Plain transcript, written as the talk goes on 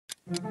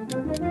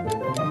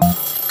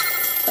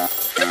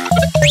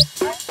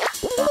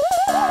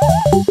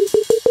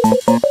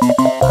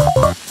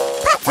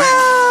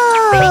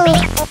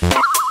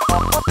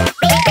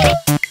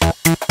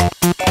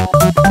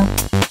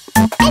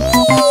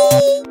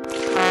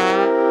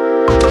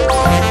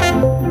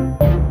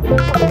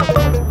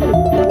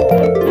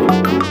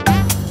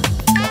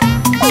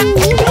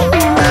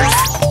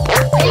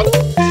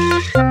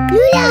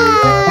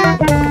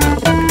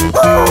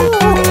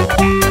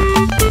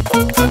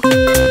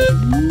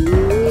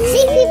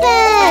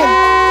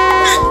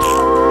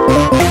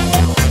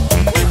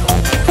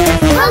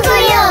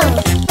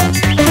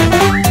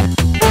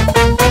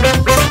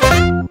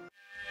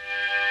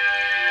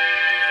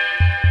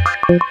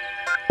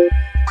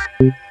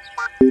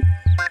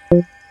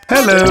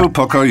Hello,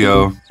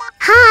 Pocoyo.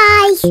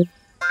 Hi.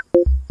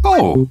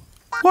 Oh,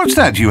 what's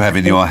that you have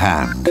in your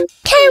hand?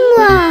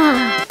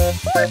 Camera.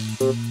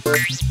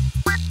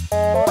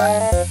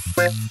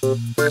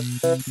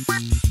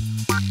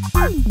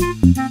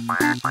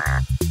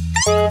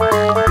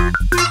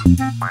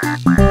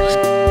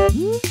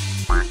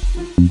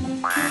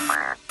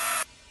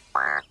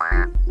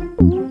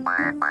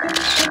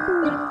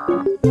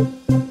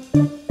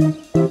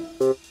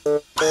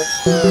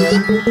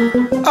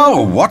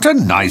 Oh, what a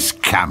nice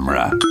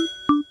camera.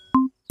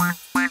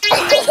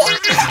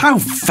 How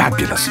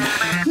fabulous.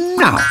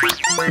 Now,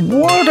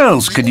 what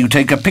else can you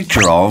take a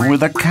picture of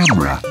with a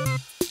camera?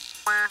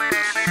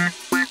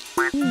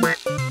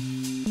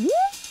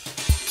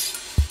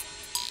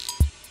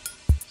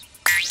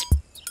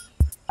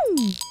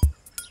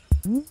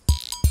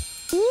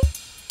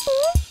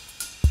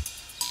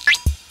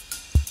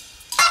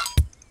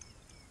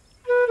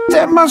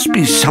 There must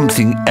be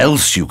something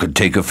else you could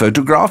take a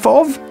photograph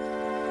of.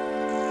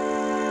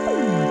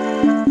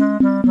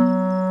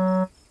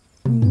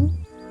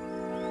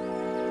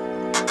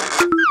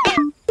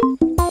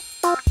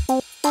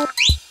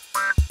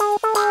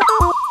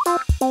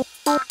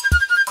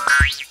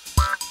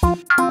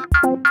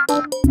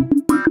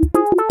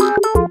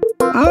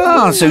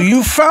 Ah, so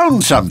you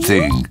found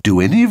something. Do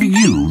any of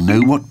you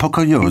know what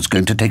Pocoyo is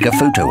going to take a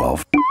photo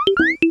of?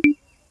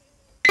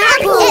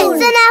 Apple.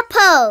 It's an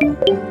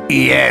apple.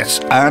 Yes,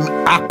 an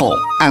apple.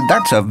 And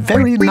that's a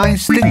very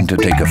nice thing to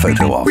take a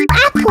photo of.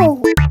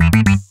 Apple.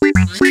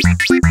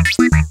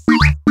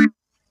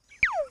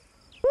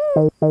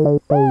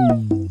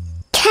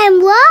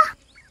 Camera?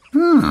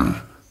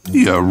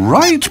 You're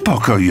right,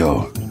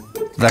 Pocoyo.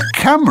 The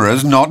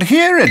camera's not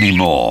here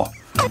anymore.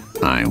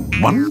 I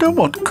wonder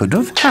what could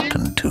have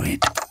happened to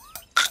it.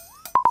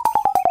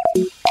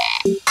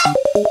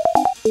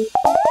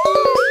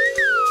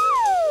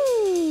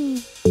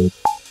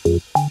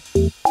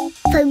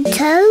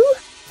 Photo?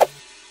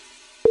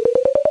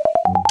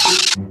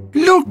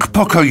 Look,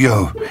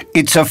 Pocoyo,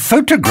 it's a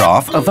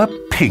photograph of a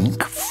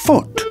pink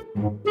foot.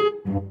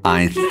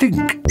 I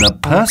think the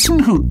person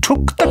who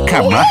took the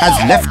camera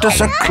has left us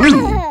a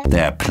clue.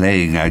 They're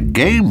playing a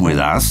game with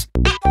us.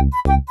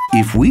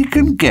 If we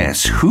can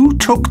guess who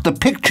took the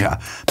picture,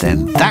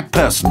 then that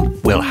person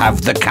will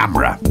have the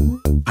camera.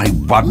 I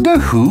wonder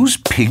whose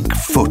pink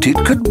foot it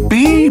could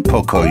be,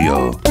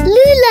 Pocoyo.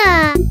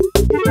 Loula.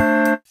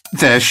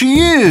 There she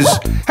is.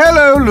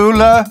 Hello,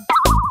 Loula.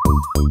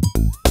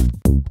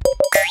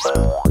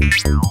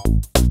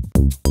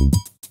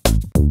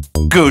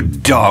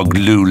 Good dog,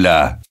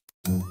 Loula.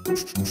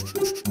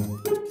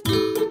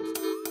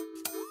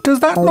 Does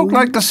that look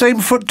like the same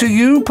foot to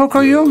you,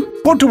 Pocoyo?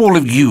 What do all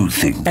of you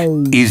think?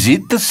 Is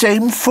it the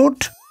same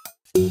foot?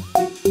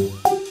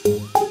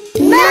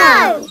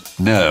 No.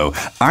 No,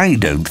 I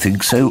don't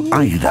think so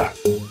either.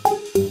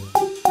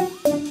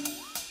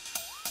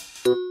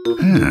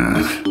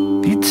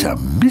 It's a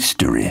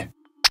mystery.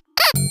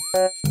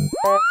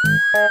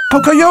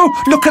 Pocoyo,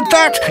 look at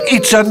that!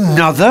 It's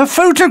another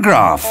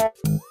photograph.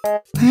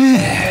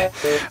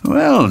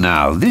 Well,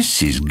 now,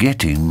 this is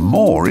getting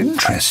more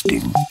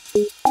interesting.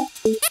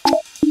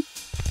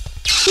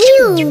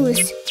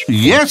 Wheels.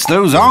 Yes,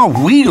 those are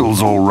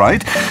wheels, all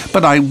right.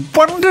 But I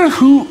wonder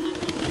who...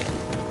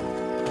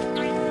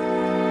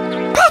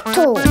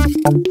 Pato.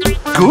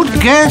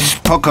 Good guess,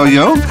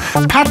 Pocoyo.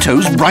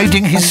 Pato's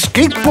riding his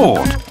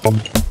skateboard.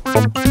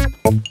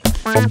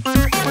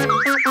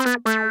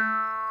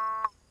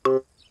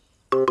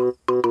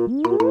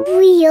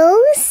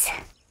 Wheels.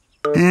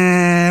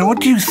 What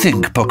do you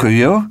think,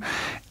 Pocoyo?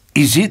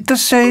 Is it the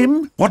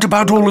same? What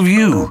about all of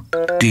you?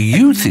 Do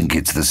you think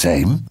it's the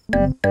same?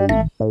 No,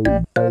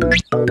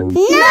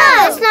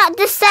 it's not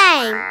the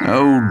same.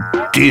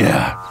 Oh,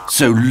 dear.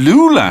 So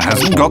Loula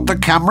hasn't got the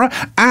camera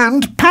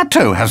and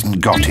Pato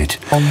hasn't got it.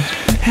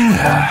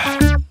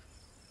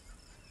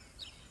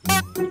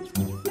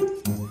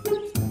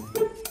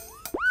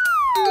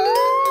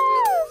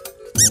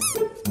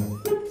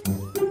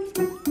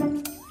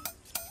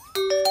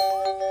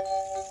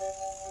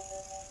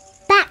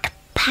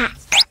 Backpack.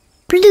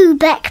 Blue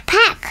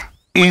backpack.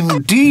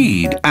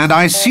 Indeed, and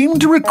I seem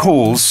to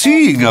recall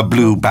seeing a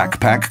blue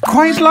backpack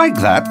quite like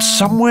that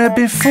somewhere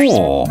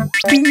before.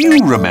 Do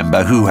you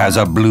remember who has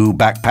a blue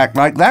backpack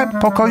like that,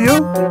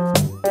 Pocoyo?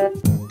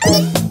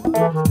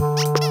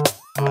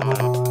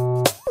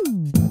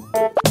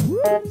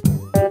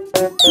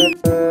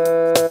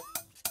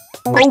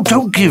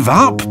 give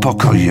up,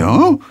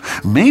 Pocoyo.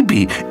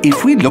 Maybe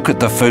if we look at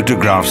the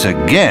photographs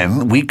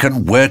again, we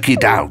can work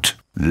it out.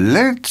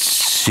 Let's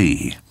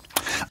see.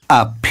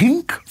 A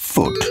pink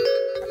foot,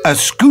 a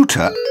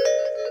scooter,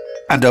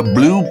 and a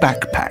blue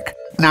backpack.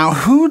 Now,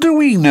 who do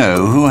we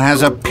know who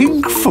has a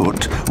pink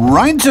foot,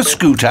 rides a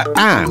scooter,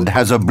 and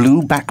has a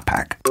blue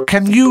backpack?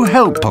 Can you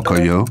help,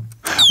 Pocoyo?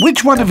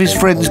 Which one of his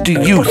friends do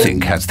you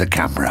think has the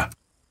camera?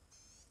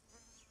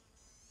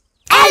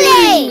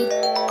 Elly!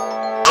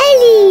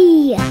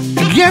 Elly!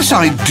 Yes,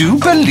 I do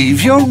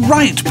believe you're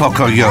right,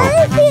 Pocoyo.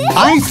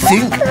 I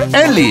think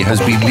Elly has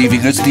been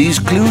leaving us these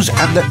clues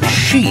and that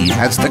she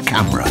has the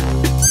camera.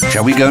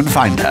 Shall we go and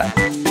find her?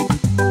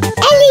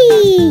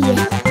 Elly!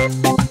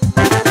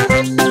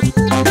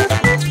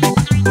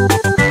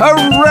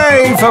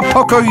 Hooray for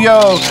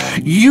Pocoyo!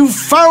 You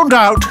found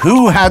out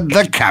who had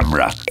the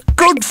camera.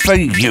 Good for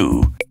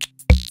you.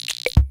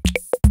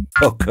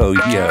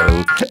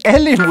 Pocoyo,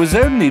 Elly was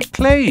only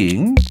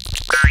playing.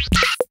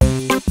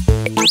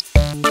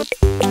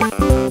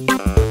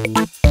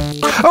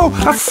 Oh,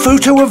 a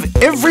photo of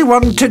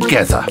everyone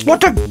together.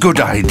 What a good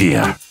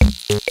idea.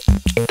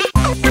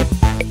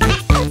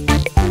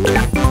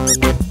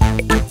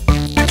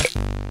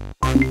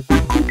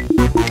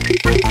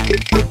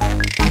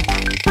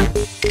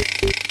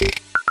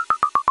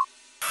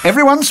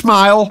 Everyone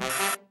smile.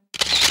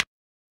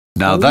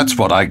 Now that's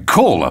what I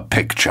call a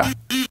picture.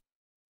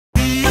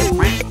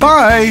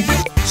 Bye.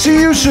 See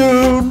you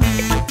soon.